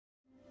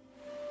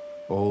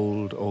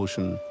old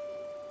ocean.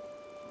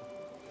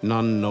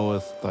 None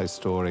knoweth thy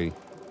story.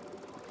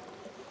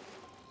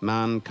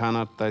 Man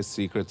cannot thy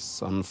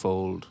secrets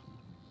unfold.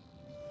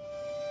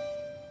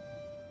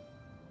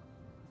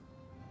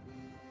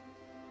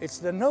 It's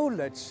the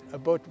knowledge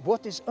about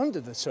what is under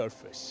the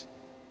surface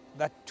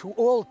that to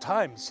all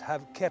times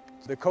have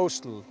kept the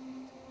coastal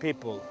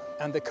people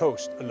and the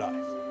coast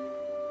alive.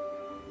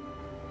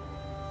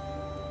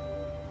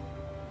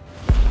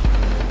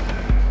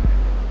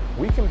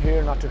 We came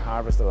here not to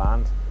harvest the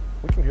land,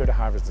 we came here to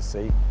harvest the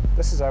sea.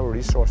 This is our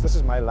resource, this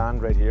is my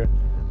land right here,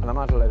 and I'm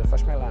not allowed to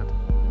fish my land.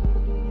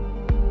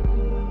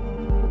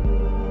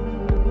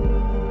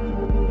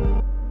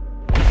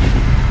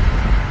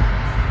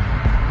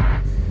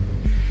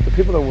 The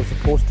people that were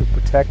supposed to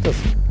protect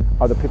us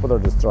are the people that are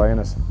destroying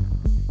us.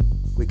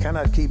 We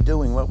cannot keep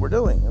doing what we're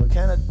doing. We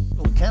cannot.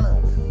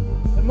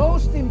 The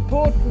most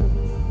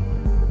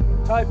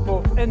important type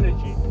of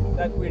energy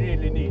that we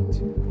really need,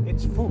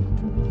 it's food.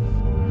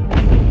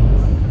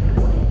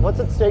 What's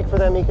at stake for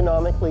them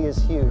economically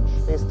is huge.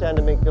 They stand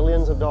to make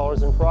billions of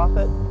dollars in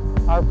profit.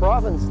 Our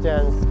province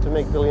stands to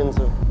make billions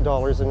of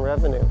dollars in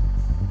revenue.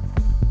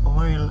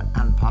 Oil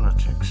and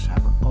politics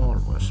have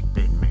always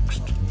been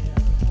mixed.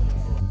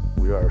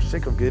 We are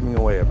sick of giving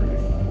away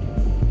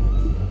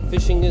everything.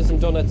 Fishing isn't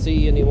done at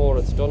sea anymore,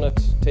 it's done at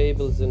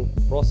tables in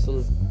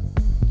Brussels.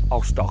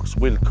 Our stocks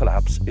will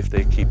collapse if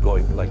they keep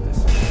going like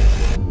this.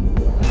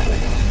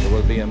 There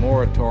will be a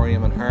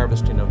moratorium on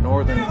harvesting of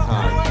northern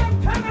cod